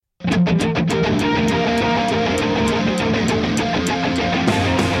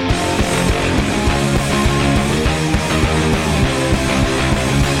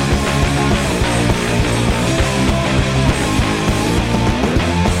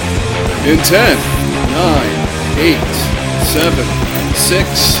In 10, 9, 8, 7,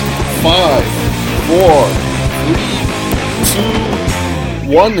 6, 5, 4, 3,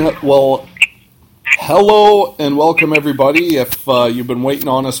 2, 1. Well, hello and welcome everybody. If you've been waiting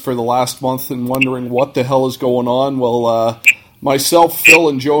on us for the last month and wondering what the hell is going on, well, myself, Phil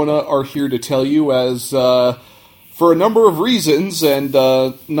and Jonah are here to tell you as for a number of reasons and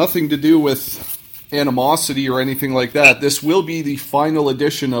nothing to do with animosity or anything like that. This will be the final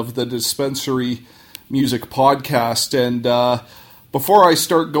edition of the Dispensary Music Podcast. And before I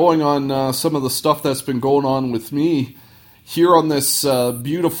start going on some of the stuff that's been going on with me here on this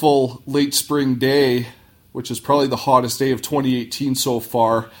beautiful late spring day, which is probably the hottest day of 2018 so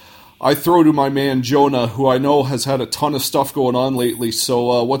far, I throw to my man Jonah, who I know has had a ton of stuff going on lately.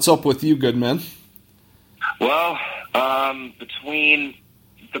 So what's up with you, good man? Well, between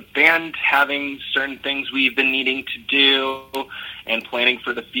the band having certain things we've been needing to do and planning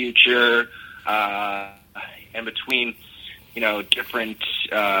for the future, and between, different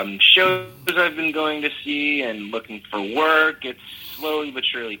shows I've been going to see and looking for work, it's slowly but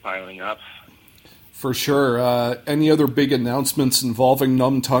surely piling up. For sure. Any other big announcements involving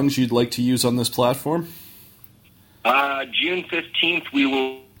Numb Tongues you'd like to use on this platform? June 15th, we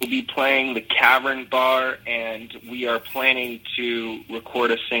will be playing the Cavern Bar, and we are planning to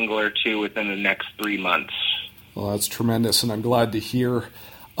record a single or two within the next 3 months. Well, that's tremendous, and I'm glad to hear.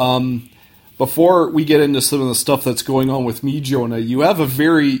 Before we get into some of the stuff that's going on with me, Jonah, you have a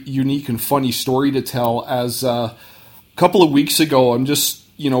very unique and funny story to tell. As a couple of weeks ago, I'm just,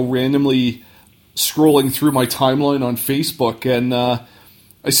 randomly scrolling through my timeline on Facebook, and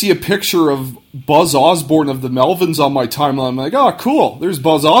I see a picture of Buzz Osborne of the Melvins on my timeline. I'm like, oh, cool, there's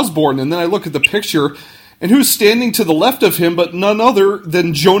Buzz Osborne. And then I look at the picture, and who's standing to the left of him but none other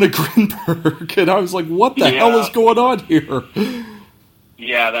than Jonah Grinberg. And I was like, what the hell is going on here?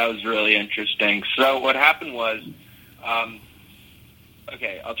 Yeah, that was really interesting. So what happened was,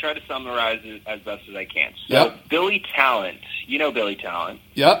 okay, I'll try to summarize it as best as I can. So Billy Talent, you know Billy Talent?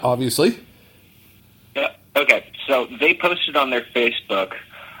 Yeah, obviously. Yeah. Okay, so they posted on their Facebook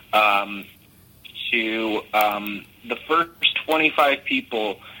to the first 25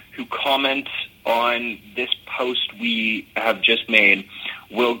 people who comment on this post we have just made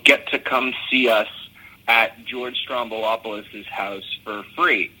will get to come see us at George Stroumboulopoulos' house for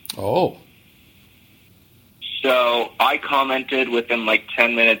free. Oh. So I commented within like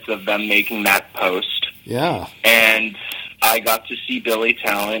 10 minutes of them making that post. Yeah. And I got to see Billy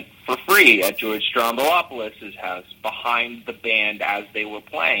Talent for free at George Stroumboulopoulos' house behind the band as they were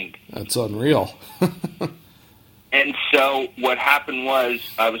playing. That's unreal. And so what happened was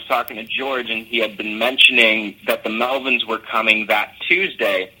I was talking to George, and he had been mentioning that the Melvins were coming that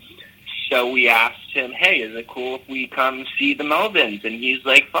Tuesday. So we asked him, hey, is it cool if we come see the Melvins? And he's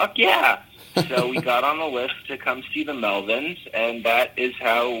like, fuck yeah. So we got on the list to come see the Melvins, and that is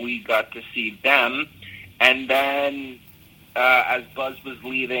how we got to see them. And then as Buzz was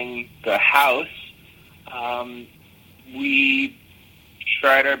leaving the house, we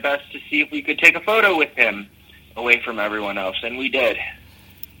tried our best to see if we could take a photo with him away from everyone else, and we did.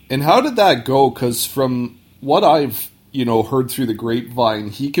 And how did that go? Because from what I've, heard through the grapevine,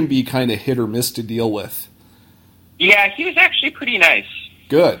 he can be kind of hit or miss to deal with. Yeah, he was actually pretty nice.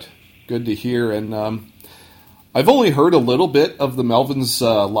 Good to hear. And I've only heard a little bit of the Melvins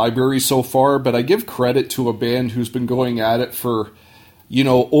library so far, but I give credit to a band who's been going at it for,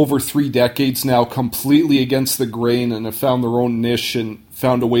 over 3 decades now, completely against the grain, and have found their own niche and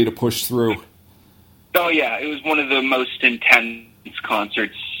found a way to push through. Oh, yeah, it was one of the most intense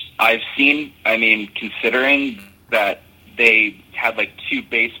concerts I've seen. I mean, considering that they had like 2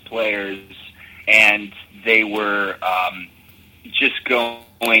 bass players, and they were just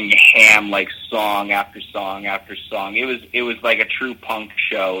going ham, like song after song after song. It was like a true punk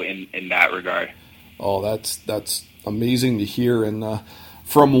show in that regard. Oh, that's amazing to hear. And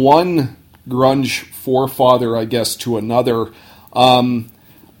from one grunge forefather, I guess, to another,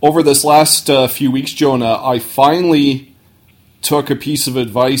 over this last few weeks, Jonah, I finally took a piece of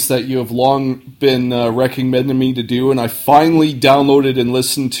advice that you have long been recommending me to do, and I finally downloaded and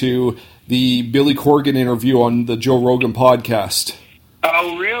listened to the Billy Corgan interview on the Joe Rogan podcast.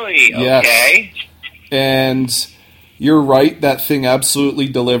 Oh, really? Yes. Okay. And you're right, that thing absolutely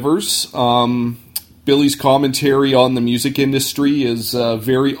delivers. Billy's commentary on the music industry is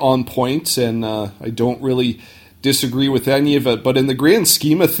very on point, and I don't really disagree with any of it. But in the grand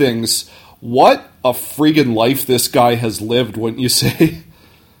scheme of things, what a friggin' life this guy has lived, wouldn't you say?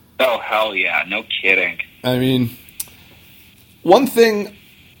 Oh, hell yeah. No kidding. I mean, one thing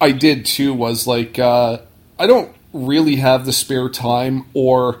I did too was I don't really have the spare time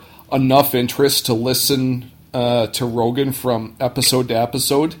or enough interest to listen to Rogan from episode to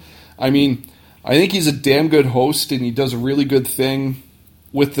episode. I mean, I think he's a damn good host, and he does a really good thing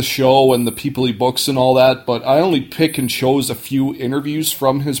with the show and the people he books and all that, but I only pick and chose a few interviews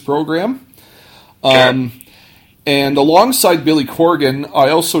from his program. Sure. And alongside Billy Corgan, I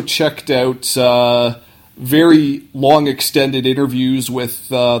also checked out very long extended interviews with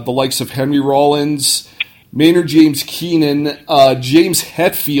the likes of Henry Rollins, Maynard James Keenan, James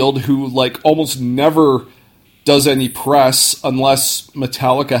Hetfield, who like almost never does any press unless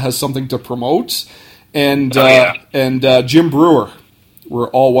Metallica has something to promote, and Jim Brewer were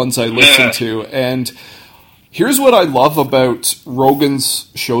all ones I listened to. And here's what I love about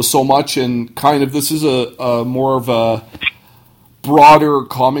Rogan's show so much, and kind of this is a more of a broader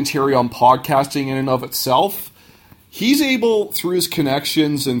commentary on podcasting in and of itself. He's able, through his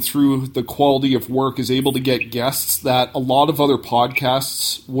connections and through the quality of work, is able to get guests that a lot of other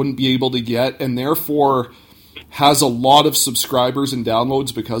podcasts wouldn't be able to get, and therefore has a lot of subscribers and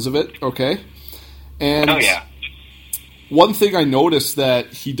downloads because of it, okay? And one thing I noticed that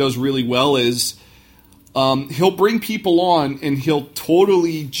he does really well is he'll bring people on and he'll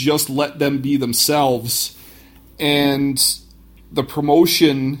totally just let them be themselves, and the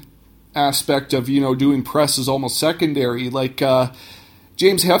promotion aspect of, doing press is almost secondary. Like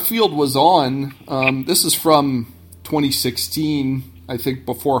James Hetfield was on, this is from 2016, I think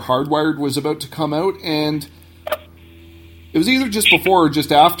before Hardwired was about to come out, and it was either just before or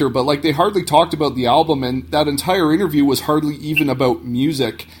just after, but like they hardly talked about the album, and that entire interview was hardly even about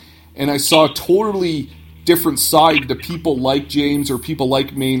music. And I saw a totally different side to people like James or people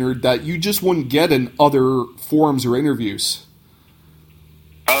like Maynard that you just wouldn't get in other forums or interviews.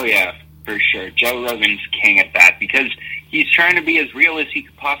 Oh yeah, for sure. Joe Rogan's king at that because he's trying to be as real as he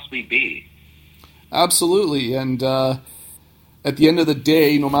could possibly be. Absolutely, and at the end of the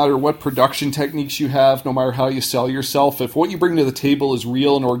day, no matter what production techniques you have, no matter how you sell yourself, if what you bring to the table is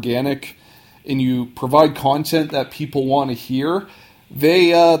real and organic, and you provide content that people want to hear,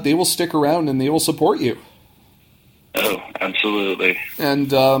 they will stick around and they will support you. Oh, absolutely.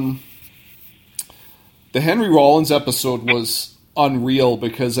 And the Henry Rollins episode was unreal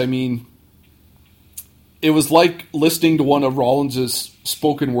because, I mean, it was like listening to one of Rollins'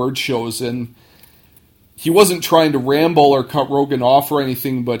 spoken word shows, and he wasn't trying to ramble or cut Rogan off or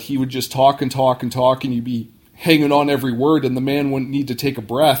anything, but he would just talk and talk and talk, and you'd be hanging on every word, and the man wouldn't need to take a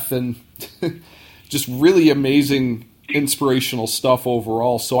breath, and just really amazing, inspirational stuff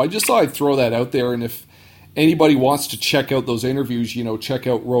overall. So I just thought I'd throw that out there, and if anybody wants to check out those interviews, check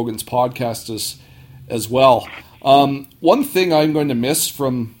out Rogan's podcast as well. One thing I'm going to miss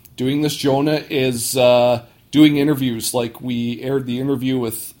from doing this, Jonah, is doing interviews. Like we aired the interview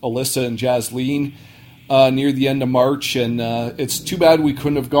with Alyssa and Jasleen near the end of March, and it's too bad we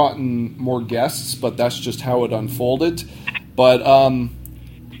couldn't have gotten more guests, but that's just how it unfolded. But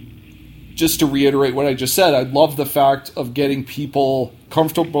just to reiterate what I just said, I love the fact of getting people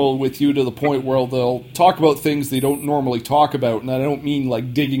comfortable with you to the point where they'll talk about things they don't normally talk about, and I don't mean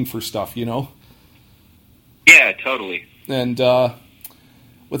like digging for stuff, Yeah, totally. And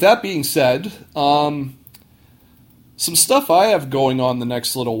with that being said, some stuff I have going on the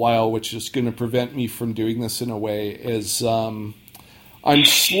next little while, which is going to prevent me from doing this in a way, is I'm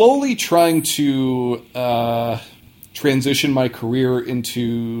slowly trying to transition my career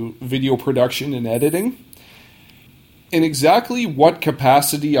into video production and editing. In exactly what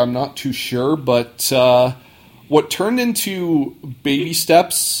capacity, I'm not too sure, but what turned into baby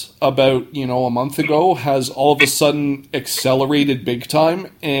steps about, a month ago has all of a sudden accelerated big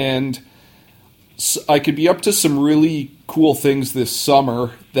time, and I could be up to some really cool things this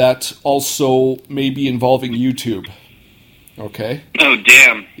summer that also may be involving YouTube. Okay? Oh,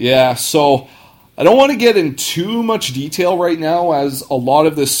 damn. Yeah, so I don't want to get in too much detail right now, as a lot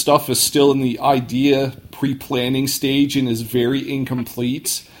of this stuff is still in the idea pre-planning stage and is very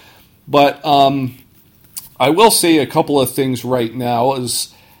incomplete. But I will say a couple of things right now.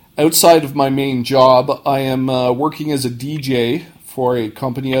 As outside of my main job, I am working as a DJ for a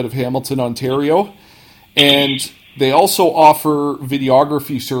company out of Hamilton, Ontario, and they also offer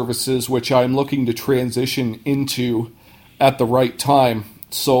videography services, which I'm looking to transition into at the right time.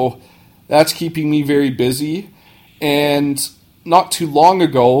 So that's keeping me very busy. And not too long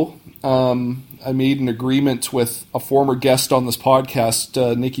ago, I made an agreement with a former guest on this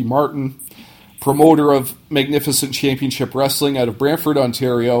podcast, Nikki Martin, promoter of Magnificent Championship Wrestling out of Brantford,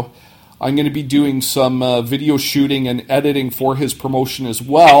 Ontario. I'm going to be doing some video shooting and editing for his promotion as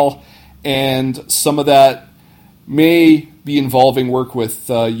well, and some of that may be involving work with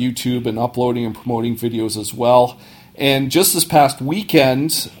YouTube and uploading and promoting videos as well. And just this past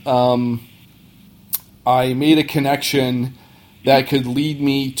weekend, I made a connection that could lead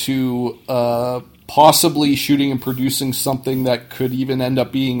me to possibly shooting and producing something that could even end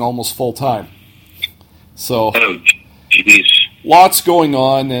up being almost full-time. So, lots going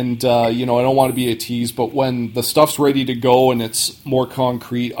on, and I don't want to be a tease, but when the stuff's ready to go and it's more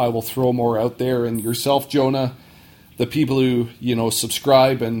concrete, I will throw more out there. And yourself, Jonah, the people who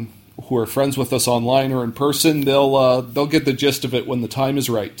subscribe and who are friends with us online or in person, they'll get the gist of it when the time is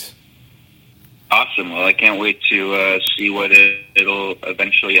right. Awesome. Well, I can't wait to see what it'll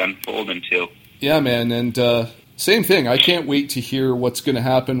eventually unfold into. Yeah, man, and same thing. I can't wait to hear what's going to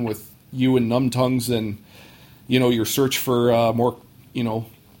happen with you and Numb Tongues and your search for more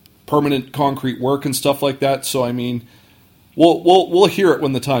permanent concrete work and stuff like that. So I mean, we'll hear it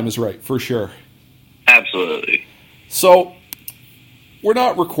when the time is right, for sure. Absolutely. So we're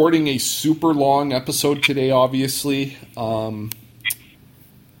not recording a super long episode today, obviously.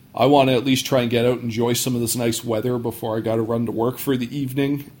 I want to at least try and get out and enjoy some of this nice weather before I got to run to work for the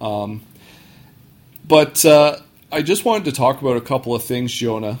evening. But I just wanted to talk about a couple of things,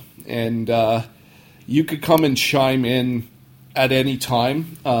 Jonah, and you could come and chime in at any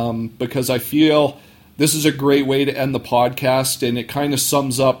time because I feel this is a great way to end the podcast, and it kind of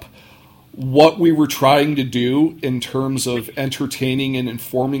sums up what we were trying to do in terms of entertaining and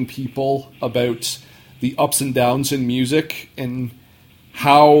informing people about the ups and downs in music and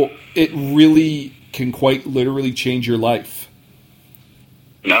how it really can quite literally change your life.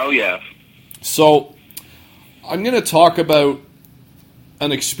 Oh, yeah. So I'm going to talk about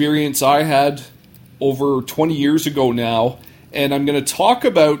an experience I had over 20 years ago now, and I'm going to talk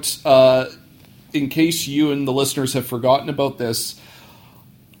about, in case you and the listeners have forgotten about this,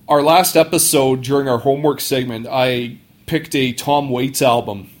 our last episode during our homework segment, I picked a Tom Waits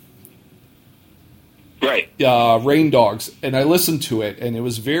album. Right. Rain Dogs, and I listened to it, and it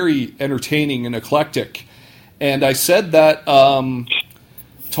was very entertaining and eclectic. And I said that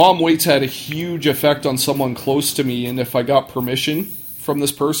Tom Waits had a huge effect on someone close to me, and if I got permission from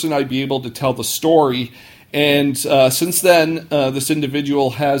this person, I'd be able to tell the story. And since then, this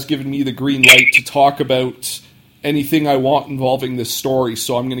individual has given me the green light to talk about anything I want involving this story,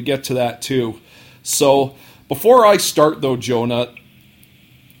 so I'm going to get to that too. So before I start, though, Jonah,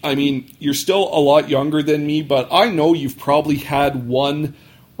 I mean, you're still a lot younger than me, but I know you've probably had one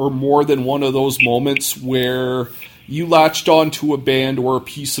or more than one of those moments where you latched onto a band or a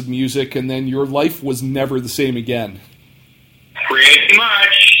piece of music and then your life was never the same again. Pretty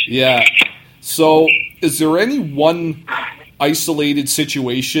much. Yeah. So is there any one isolated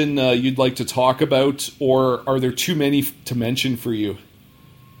situation you'd like to talk about, or are there too many to mention for you?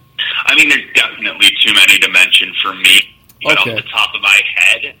 I mean, there's definitely too many to mention for me. But okay. Off the top of my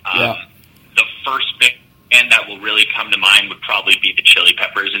head, the first band that will really come to mind would probably be the Chili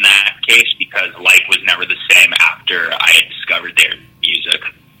Peppers in that case, because life was never the same after I had discovered their music.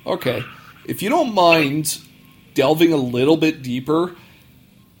 Okay. If you don't mind delving a little bit deeper,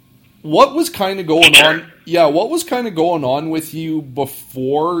 what was kind of going on? Yeah, what was kind of going on with you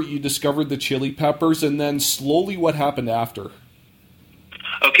before you discovered the Chili Peppers, and then slowly what happened after?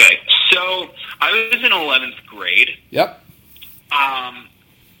 Okay, so I was in 11th grade. Yep.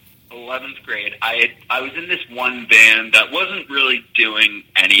 11th grade. I was in this one band that wasn't really doing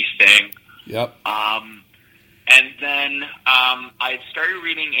anything. Yep. And then I started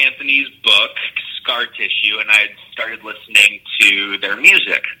reading Anthony's book, Scar Tissue, and I had started listening to their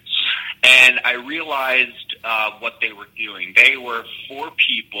music. And I realized what they were doing. They were four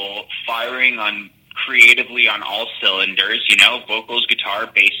people firing creatively on all cylinders, vocals, guitar,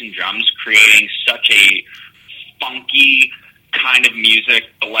 bass, and drums, creating such a funky kind of music,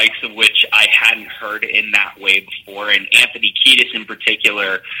 the likes of which I hadn't heard in that way before. And Anthony Kiedis in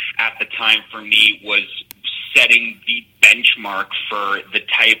particular, at the time for me, was setting the benchmark for the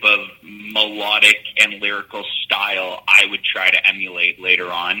type of melodic and lyrical style I would try to emulate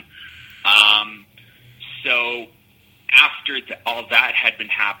later on. So after all that had been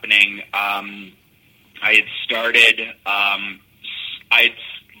happening, I had started, I had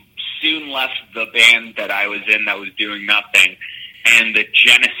soon left the band that I was in that was doing nothing, and the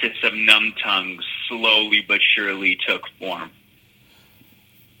genesis of Numb Tongues slowly but surely took form.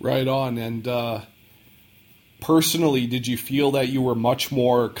 Right on. And personally, did you feel that you were much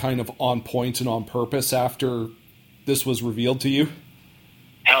more kind of on point and on purpose after this was revealed to you?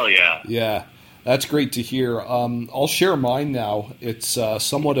 Hell yeah. Yeah, that's great to hear. I'll share mine now. It's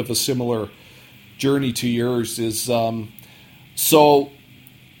somewhat of a similar journey to yours. So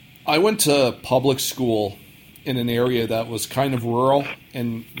I went to public school in an area that was kind of rural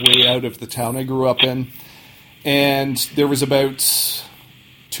and way out of the town I grew up in. And there was about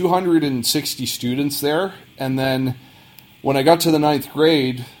 260 students there. And then when I got to the 9th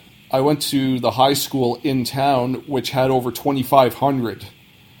grade, I went to the high school in town, which had over 2,500.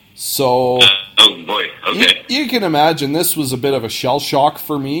 So, oh boy, okay. You can imagine this was a bit of a shell shock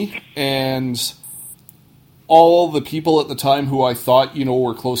for me. And all the people at the time who I thought,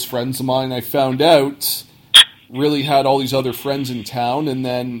 were close friends of mine, I found out really had all these other friends in town. And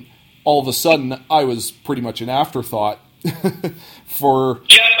then all of a sudden, I was pretty much an afterthought for...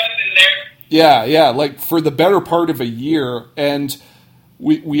 Yeah, like for the better part of a year. And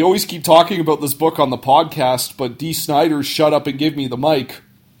we always keep talking about this book on the podcast, but Dee Snider's Shut Up and Give Me the Mic.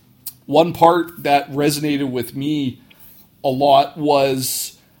 One part that resonated with me a lot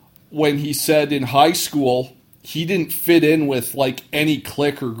was when he said in high school he didn't fit in with like any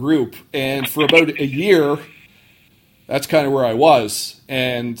clique or group. And for about a year, that's kind of where I was.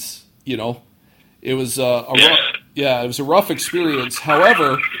 And, it was it was a rough experience.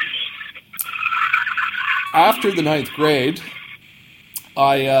 However, after the 9th grade,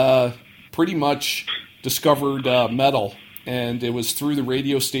 I pretty much discovered metal, and it was through the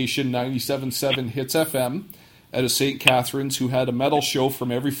radio station 97.7 Hits FM out of St. Catharines, who had a metal show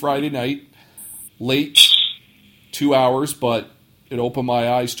from every Friday night, late, 2 hours, but it opened my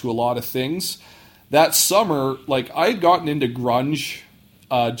eyes to a lot of things. That summer, I had gotten into grunge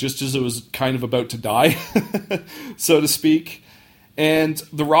just as it was kind of about to die, so to speak. And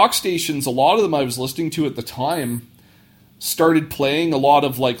the rock stations, a lot of them I was listening to at the time, started playing a lot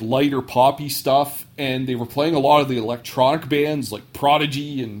of lighter poppy stuff, and they were playing a lot of the electronic bands like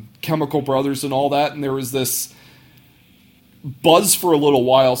Prodigy and Chemical Brothers and all that, and there was this buzz for a little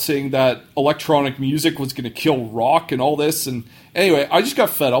while saying that electronic music was going to kill rock and all this. And anyway, I just got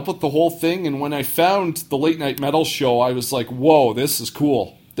fed up with the whole thing, and when I found the Late Night Metal Show, I was like, whoa, this is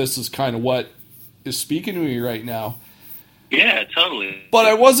cool. This is kind of what is speaking to me right now. Yeah, totally. But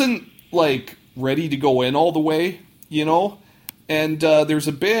I wasn't ready to go in all the way, and there's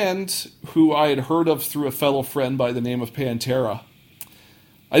a band who I had heard of through a fellow friend by the name of Pantera.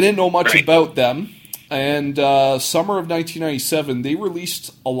 I didn't know much about them. And summer of 1997, they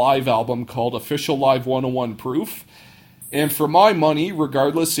released a live album called Official Live 101 Proof. And for my money,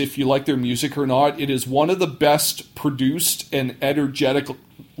 regardless if you like their music or not, it is one of the best produced and energetic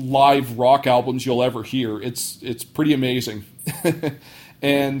live rock albums you'll ever hear. It's pretty amazing.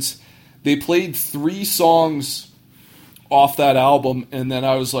 And they played 3 songs off that album, and then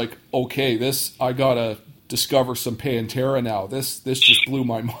I was like, okay, I gotta discover some Pantera now. This just blew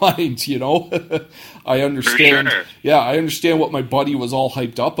my mind, I understand. For sure. Yeah, I understand what my buddy was all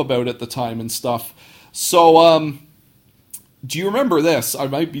hyped up about at the time and stuff. So, do you remember this? I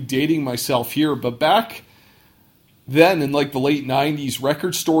might be dating myself here, but back then in the late 90s,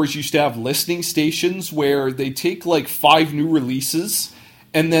 record stores used to have listening stations where they take 5 new releases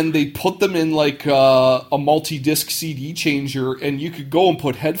and then they put them in a multi-disc CD changer, and you could go and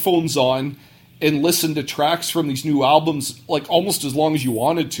put headphones on and listen to tracks from these new albums, almost as long as you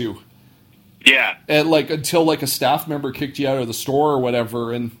wanted to. Yeah. And until a staff member kicked you out of the store or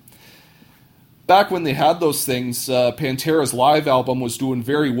whatever. And back when they had those things, Pantera's live album was doing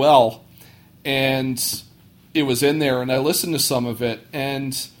very well, and it was in there, and I listened to some of it.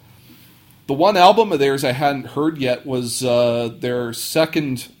 And the one album of theirs I hadn't heard yet was their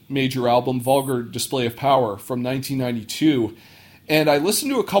second major album, Vulgar Display of Power, from 1992. And I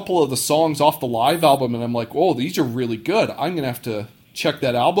listened to a couple of the songs off the live album, and I'm like, oh, these are really good. I'm going to have to check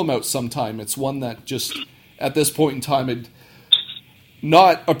that album out sometime. It's one that just, at this point in time, had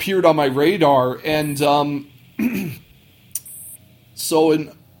not appeared on my radar. And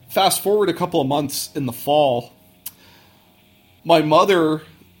so fast forward a couple of months in the fall, my mother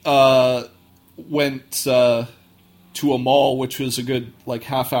went to a mall, which was a good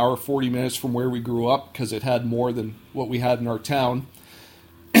half hour, 40 minutes from where we grew up, because it had more than what we had in our town.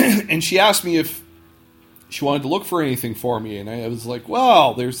 And she asked me if she wanted to look for anything for me, and I was like,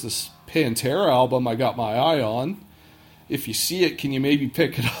 well, there's this Pantera album I got my eye on. If you see it, can you maybe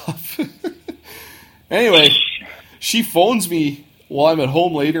pick it up? Anyway, she phones me while I'm at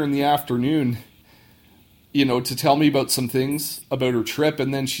home later in the afternoon, to tell me about some things about her trip,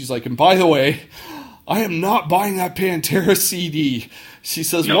 and then she's like, and by the way, I am not buying that Pantera CD. She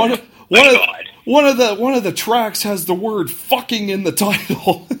says, one of the tracks has the word fucking in the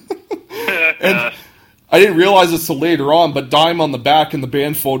title. And I didn't realize it till later on, but Dime on the back in the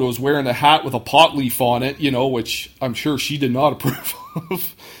band photo is wearing a hat with a pot leaf on it, which I'm sure she did not approve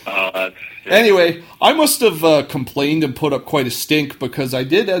of. Anyway, I must have complained and put up quite a stink, because I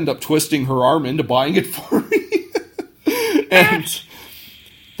did end up twisting her arm into buying it for me. And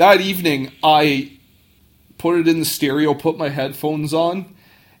that evening, I put it in the stereo, put my headphones on,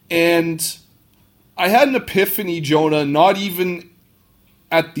 and I had an epiphany, Jonah, not even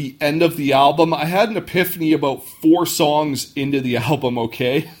at the end of the album. I had an epiphany about 4 songs into the album,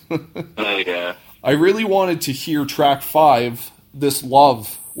 okay? Oh, yeah. I really wanted to hear track 5, This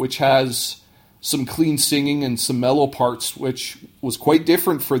Love, which has some clean singing and some mellow parts, which was quite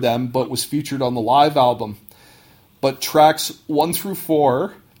different for them, but was featured on the live album. But tracks 1 through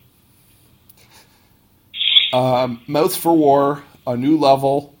 4, Mouth for War, A New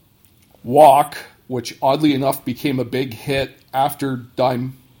Level, Walk, which oddly enough became a big hit after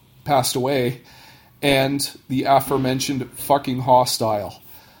Dime passed away, and the aforementioned Fucking Hostile.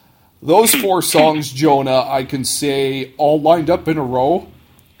 Those 4 songs, Jonah, I can say all lined up in a row,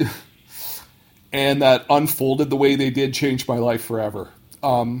 and that unfolded the way they did changed my life forever.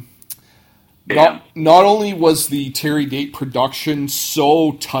 Not only was the Terry Date production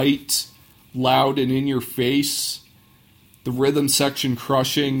so tight, loud, and in your face, the rhythm section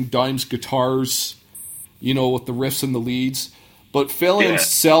crushing, Dime's guitars, with the riffs and the leads, but Phil and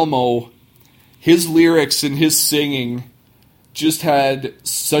Selmo, his lyrics and his singing just had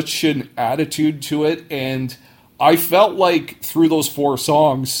such an attitude to it, and I felt like through those 4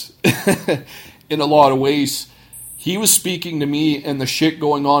 songs, in a lot of ways, he was speaking to me and the shit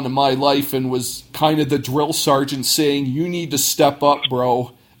going on in my life and was kind of the drill sergeant saying, you need to step up,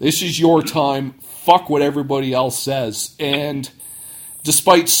 bro. This is your time. Fuck what everybody else says. And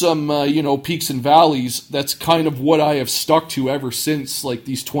despite some, peaks and valleys, that's kind of what I have stuck to ever since, like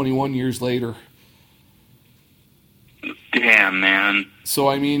these 21 years later. Damn, man. So,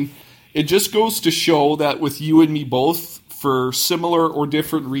 I mean, it just goes to show that with you and me both, for similar or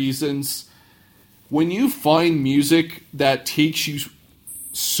different reasons, when you find music that takes you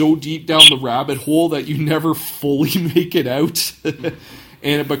so deep down the rabbit hole that you never fully make it out and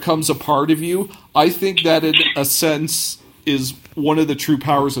it becomes a part of you, I think that in a sense is one of the true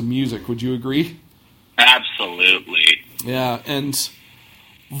powers of music. Would you agree? Absolutely. Yeah, and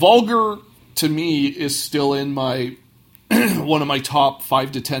Vulgar to me is still in my one of my top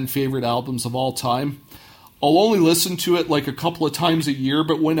 5 to 10 favorite albums of all time. I'll only listen to it like a couple of times a year,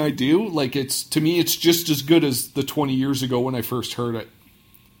 but when I do, like to me, it's just as good as the 20 years ago when I first heard it.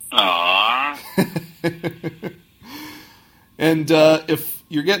 Aww. And if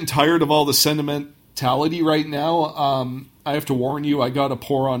you're getting tired of all the sentimentality right now, I have to warn you, I got to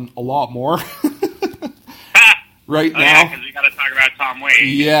pour on a lot more right now. Yeah, because we got to talk about Tom Waits.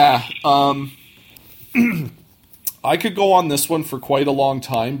 Yeah. I could go on this one for quite a long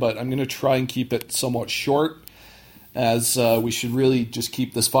time, but I'm going to try and keep it somewhat short, as we should really just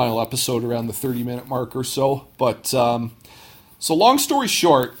keep this final episode around the 30-minute mark or so. But, so long story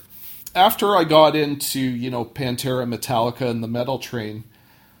short, after I got into, Pantera, Metallica, and the Metal Train,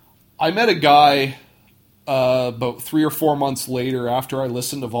 I met a guy about 3 or 4 months later after I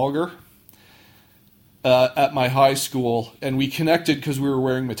listened to Vulgar at my high school, and we connected because we were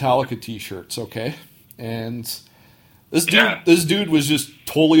wearing Metallica t-shirts, okay? And this dude was just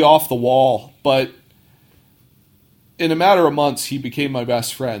totally off the wall, but in a matter of months, he became my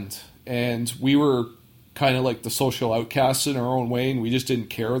best friend, and we were kind of like the social outcasts in our own way, and we just didn't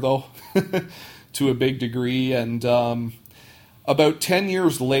care, though, to a big degree. And about 10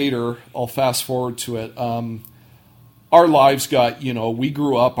 years later, I'll fast forward to it, our lives got, we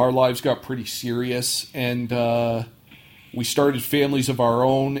grew up, our lives got pretty serious, and we started families of our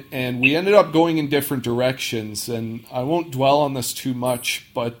own, and we ended up going in different directions. And I won't dwell on this too much,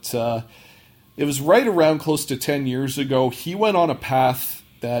 but it was right around close to 10 years ago. He went on a path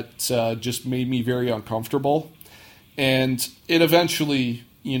that just made me very uncomfortable. And it eventually,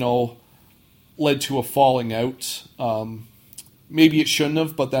 led to a falling out. Maybe it shouldn't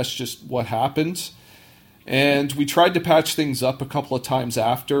have, but that's just what happened. And we tried to patch things up a couple of times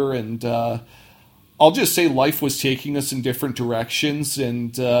after, and I'll just say life was taking us in different directions,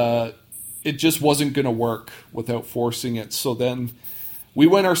 and it just wasn't going to work without forcing it. So then we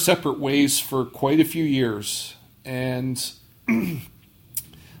went our separate ways for quite a few years. And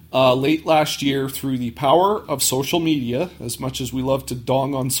late last year, through the power of social media, as much as we love to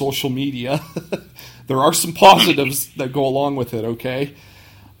dong on social media, there are some positives that go along with it, okay?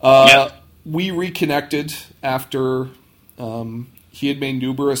 We reconnected after he had made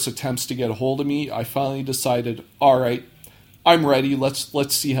numerous attempts to get a hold of me. I finally decided, all right, I'm ready.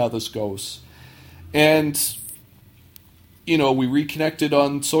 Let's see how this goes. And, we reconnected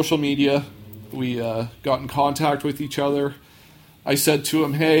on social media. We got in contact with each other. I said to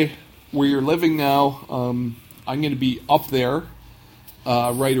him, hey, where you're living now, I'm going to be up there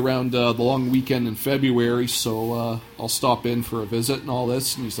right around the long weekend in February, so I'll stop in for a visit and all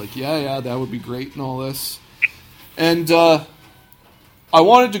this. And he's like, yeah, that would be great and all this. And I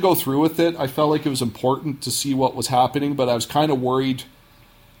wanted to go through with it. I felt like it was important to see what was happening, but I was kind of worried,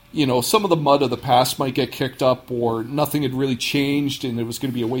 some of the mud of the past might get kicked up, or nothing had really changed, and it was going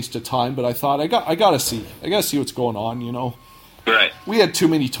to be a waste of time. But I thought I gotta see what's going on. Right. We had too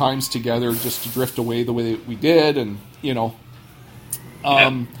many times together just to drift away the way that we did, and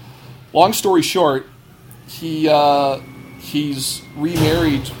long story short, he's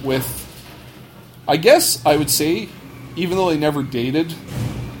remarried with, I guess I would say, even though they never dated,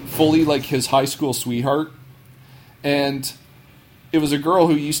 fully like his high school sweetheart. And it was a girl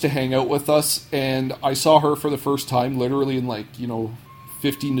who used to hang out with us, and I saw her for the first time literally in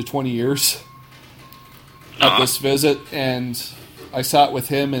 15 to 20 years at this visit. And I sat with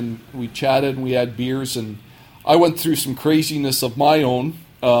him and we chatted and we had beers, and I went through some craziness of my own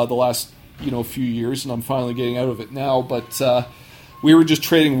the last few years, and I'm finally getting out of it now. But we were just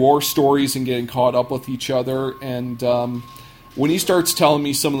trading war stories and getting caught up with each other. And when he starts telling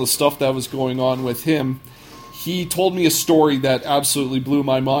me some of the stuff that was going on with him, he told me a story that absolutely blew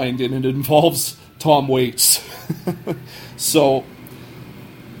my mind, and it involves Tom Waits. So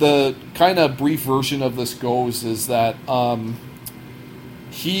the kind of brief version of this goes is that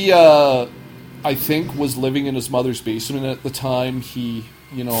he, I think, was living in his mother's basement at the time. He,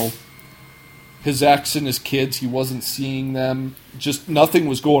 his ex and his kids, he wasn't seeing them. Just nothing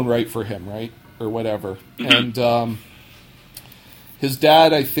was going right for him, right? Or whatever. Mm-hmm. And his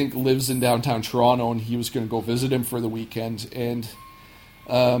dad, I think, lives in downtown Toronto, and he was going to go visit him for the weekend. And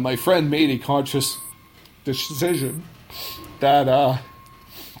my friend made a conscious decision that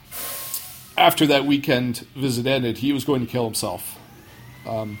after that weekend visit ended, he was going to kill himself.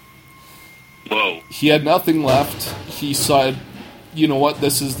 Whoa. He had nothing left. He said, you know what,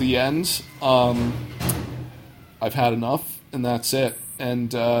 this is the end. I've had enough, and that's it.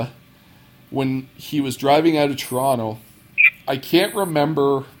 And when he was driving out of Toronto, I can't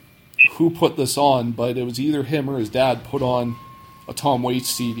remember who put this on, but it was either him or his dad put on a Tom Waits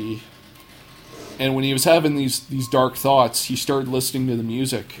CD. And when he was having these dark thoughts, he started listening to the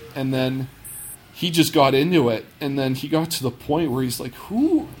music, and then he just got into it. And then he got to the point where he's like,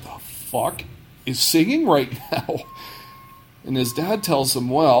 who the fuck is singing right now? And his dad tells him,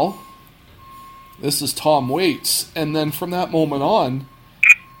 well, this is Tom Waits. And then from that moment on,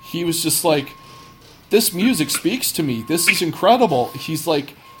 he was just like, this music speaks to me. This is incredible. He's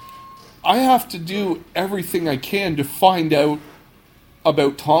like, I have to do everything I can to find out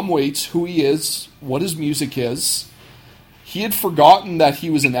about Tom Waits, who he is, what his music is. He had forgotten that he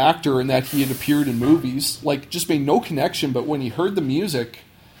was an actor and that he had appeared in movies. Just made no connection. But when he heard the music,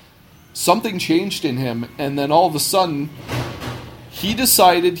 something changed in him. And then all of a sudden, he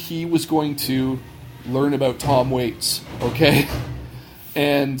decided he was going to learn about Tom Waits. Okay?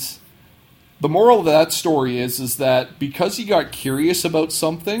 And the moral of that story is that because he got curious about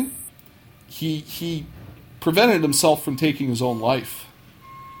something, he prevented himself from taking his own life.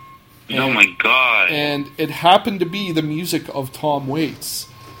 Oh my God. And it happened to be the music of Tom Waits.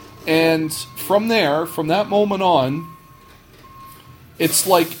 And from that moment on, it's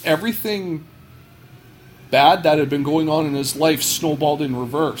like everything bad that had been going on in his life snowballed in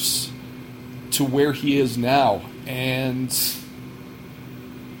reverse to where he is now. And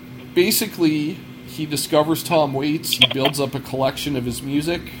basically, he discovers Tom Waits, he builds up a collection of his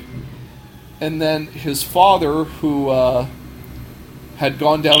music, and then his father, who had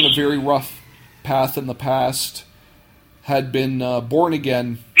gone down a very rough path in the past, had been born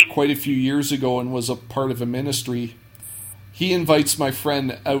again quite a few years ago and was a part of a ministry. He invites my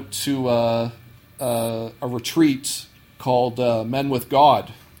friend out to a retreat called Men with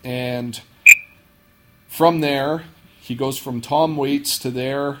God, and from there, he goes from Tom Waits to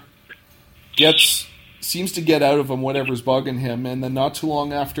there, seems to get out of him whatever's bugging him, and then not too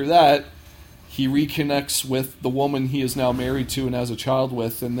long after that, he reconnects with the woman he is now married to and has a child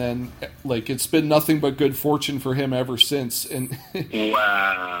with, and then it's been nothing but good fortune for him ever since. And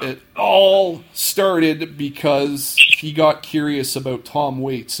wow. It all started because he got curious about Tom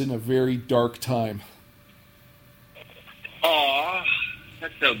Waits in a very dark time. Aw,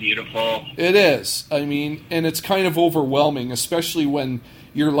 that's so beautiful. It is. I mean, and it's kind of overwhelming, especially when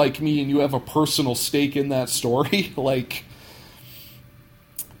you're like me and you have a personal stake in that story.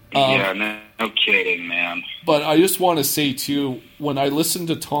 Yeah, no kidding, man. But I just want to say, too, when I listened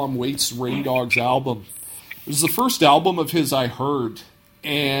to Tom Waits' Rain Dogs album, it was the first album of his I heard,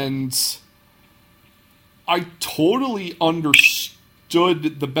 and I totally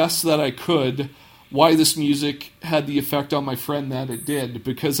understood the best that I could why this music had the effect on my friend that it did.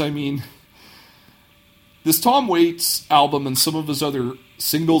 Because, I mean, this Tom Waits album and some of his other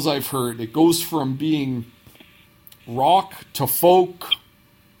singles I've heard, it goes from being rock to folk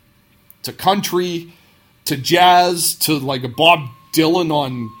to country to jazz to like a Bob Dylan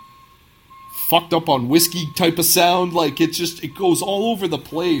on fucked up on whiskey type of sound. Like it goes all over the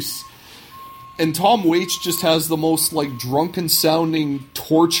place. And Tom Waits just has the most like drunken sounding,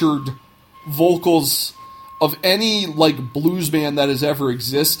 tortured vocals of any like bluesman that has ever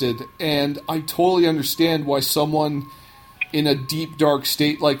existed. And I totally understand why someone in a deep, dark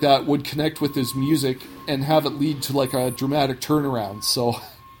state like that would connect with his music and have it lead to like a dramatic turnaround. So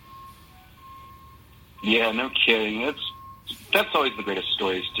yeah, no kidding. That's always the greatest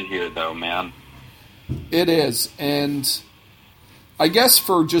stories to hear, though, man. It is. And I guess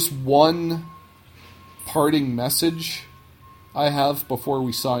for just one parting message I have before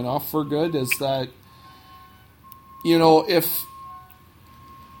we sign off for good is that, you know, if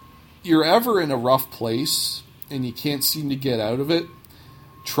you're ever in a rough place and you can't seem to get out of it,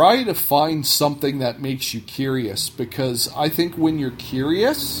 try to find something that makes you curious, because I think when you're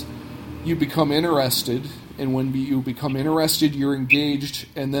curious, you become interested, and when you become interested, you're engaged,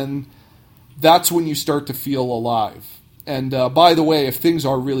 and then that's when you start to feel alive. And by the way, if things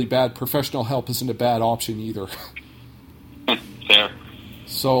are really bad, professional help isn't a bad option either. Fair.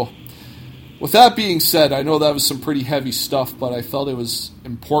 So, with that being said, I know that was some pretty heavy stuff, but I felt it was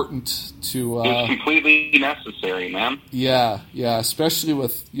important to... it was completely necessary, man. Yeah, especially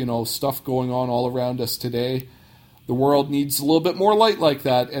with, you know, stuff going on all around us today. The world needs a little bit more light like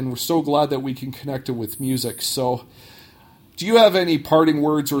that, and we're so glad that we can connect it with music. So, do you have any parting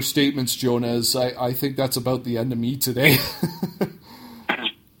words or statements, Jonah? As I think that's about the end of me today.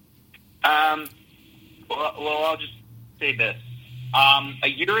 Well, I'll just say this. A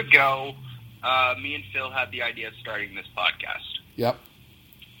year ago, me and Phil had the idea of starting this podcast. Yep.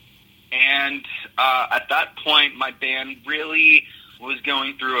 And at that point, my band really was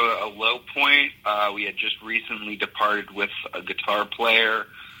going through a low point. We had just recently departed with a guitar player.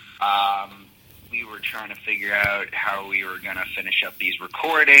 We were trying to figure out how we were going to finish up these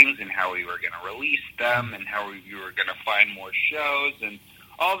recordings and how we were going to release them and how we were going to find more shows and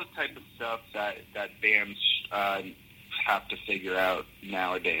all the type of stuff that bands have to figure out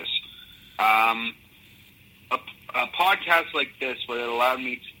nowadays. A podcast like this, what it allowed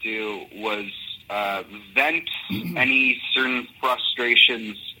me to do was vent any certain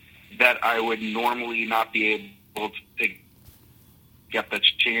frustrations that I would normally not be able to get the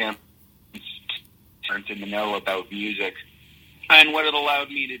chance to know about music. And what it allowed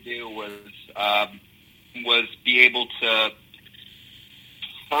me to do was be able to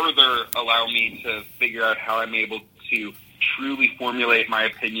further allow me to figure out how I'm able to truly formulate my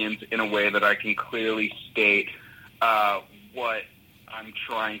opinions in a way that I can clearly state what I'm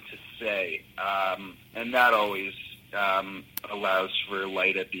trying to say. And that always allows for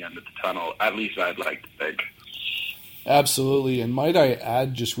light at the end of the tunnel. At least I'd like to think. Absolutely. And might I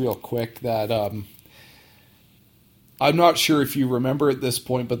add just real quick that I'm not sure if you remember at this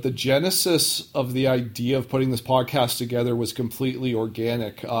point, but the genesis of the idea of putting this podcast together was completely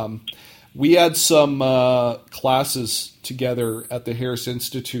organic. We had some classes together at the Harris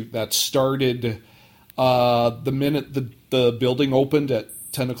Institute that started the minute the building opened at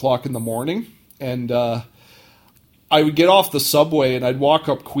 10 o'clock in the morning. And I would get off the subway and I'd walk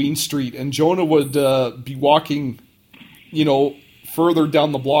up Queen Street, and Jonah would be walking, you know, further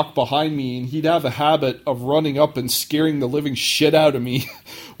down the block behind me, and he'd have a habit of running up and scaring the living shit out of me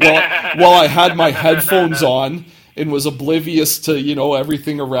while I had my headphones on and was oblivious to, you know,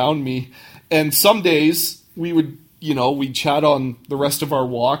 everything around me. And some days we would, you know, we'd chat on the rest of our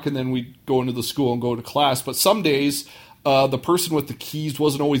walk, and then we'd go into the school and go to class. But some days the person with the keys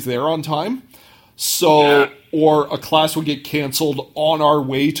wasn't always there on time. So, or a class would get canceled on our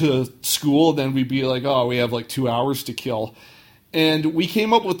way to school, and then we'd be like, oh, we have like 2 hours to kill. And we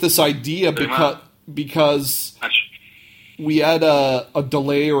came up with this idea because we had a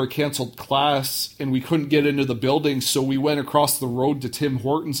delay or a canceled class, and we couldn't get into the building, so we went across the road to Tim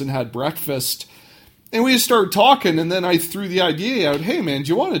Hortons and had breakfast. And we just started talking, and then I threw the idea out, hey man, do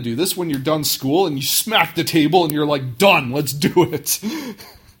you want to do this when you're done school? And you smack the table, and you're like, done, let's do it.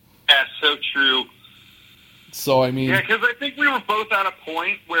 That's so true. So, I mean... Yeah, because I think we were both at a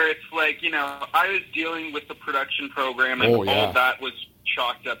point where it's like, you know, I was dealing with the production program, and all of that was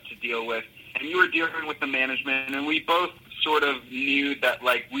chalked up to deal with, and you were dealing with the management, and we both sort of knew that,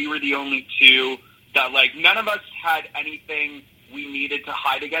 like, we were the only two that, like, none of us had anything we needed to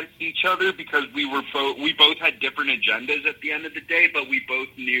hide against each other, because we both had different agendas at the end of the day, but we both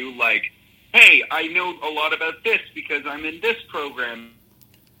knew, like, hey, I know a lot about this because I'm in this program,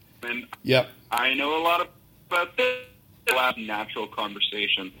 and yep. I know a lot about this. Natural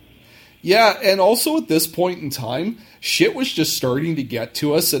conversation. Yeah, and also at this point in time, shit was just starting to get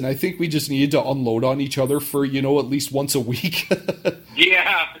to us, and I think we just needed to unload on each other for, at least once a week.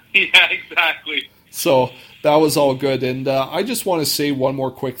 Yeah, exactly. So that was all good, and I just want to say one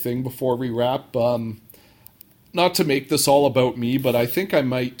more quick thing before we wrap. Not to make this all about me, but I think I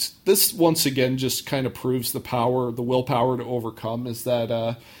might. This once again just kind of proves the willpower to overcome. Is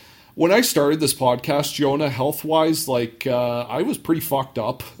that when I started this podcast, Jonah, health-wise, I was pretty fucked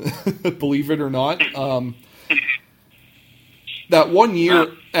up, believe it or not. That 1 year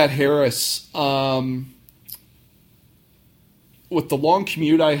at Harris, with the long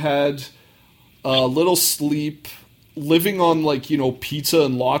commute I had, little sleep, living on pizza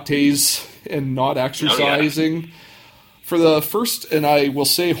and lattes and not exercising. For the first, and I will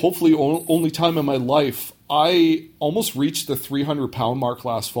say hopefully only time in my life, I almost reached the 300-pound mark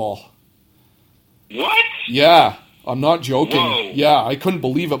last fall. What? Yeah, I'm not joking. Whoa. Yeah, I couldn't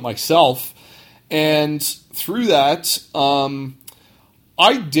believe it myself. And through that,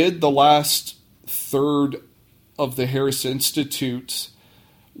 I did the last third of the Harris Institute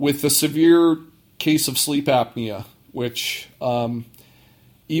with a severe case of sleep apnea, which,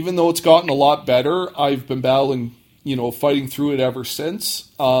 even though it's gotten a lot better, I've been battling, fighting through it ever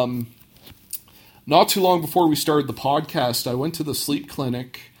since. Not too long before we started the podcast, I went to the sleep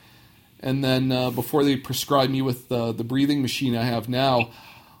clinic, and then before they prescribed me with the breathing machine I have now,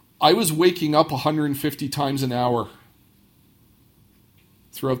 I was waking up 150 times an hour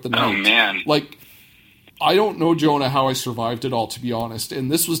throughout the night. Oh, man. I don't know, Jonah, how I survived it all, to be honest.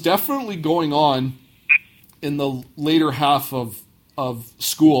 And this was definitely going on in the later half of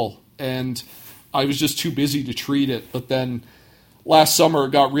school, and I was just too busy to treat it. But then last summer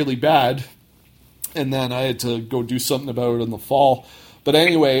it got really bad, and then I had to go do something about it in the fall. But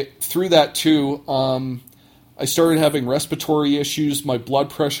anyway, through that too, I started having respiratory issues. My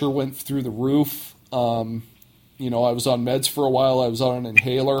blood pressure went through the roof. I was on meds for a while. I was on an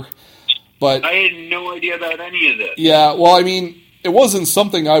inhaler. But I had no idea about any of this. Yeah, well, it wasn't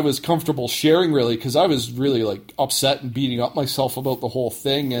something I was comfortable sharing, really, because I was really, upset and beating up myself about the whole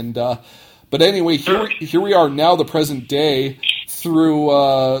thing. And but anyway, here we are now, the present day, through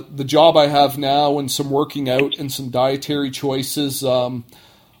the job I have now and some working out and some dietary choices. I'm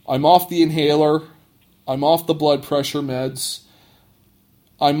off the inhaler. I'm off the blood pressure meds.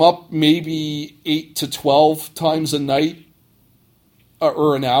 I'm up maybe 8 to 12 times a night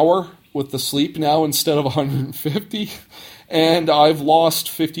or an hour with the sleep now instead of 150. And I've lost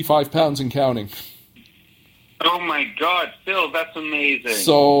 55 pounds and counting. Oh my God, Phil, that's amazing.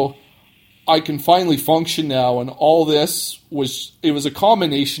 So I can finally function now, and all this was a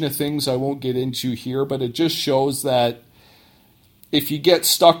combination of things I won't get into here, but it just shows that if you get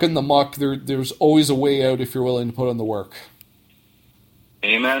stuck in the muck, there's always a way out if you're willing to put in the work.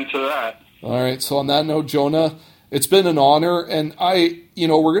 Amen to that. All right, so on that note, Jonah, it's been an honor, and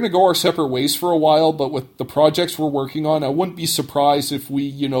we're going to go our separate ways for a while, but with the projects we're working on, I wouldn't be surprised if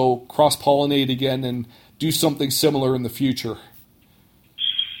we, cross-pollinate again and do something similar in the future.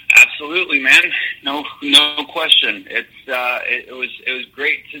 Absolutely, man. No question. It was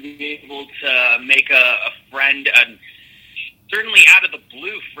great to be able to make a friend, and certainly out of the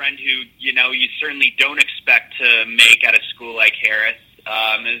blue friend who, you certainly don't expect to make at a school like Harris.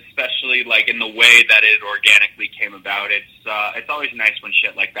 Especially in the way that it organically came about. It's always nice when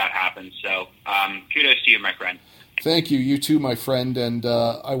shit like that happens. So kudos to you, my friend. Thank you. You too, my friend. And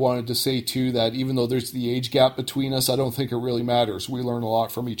I wanted to say too that even though there's the age gap between us, I don't think it really matters. We learn a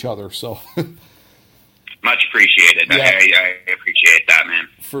lot from each other. So much appreciated. Yeah. I appreciate that, man.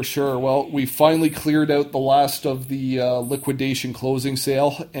 For sure. Well, we finally cleared out the last of the liquidation closing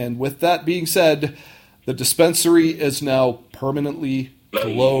sale, and with that being said, the dispensary is now permanently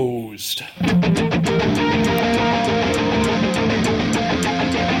closed.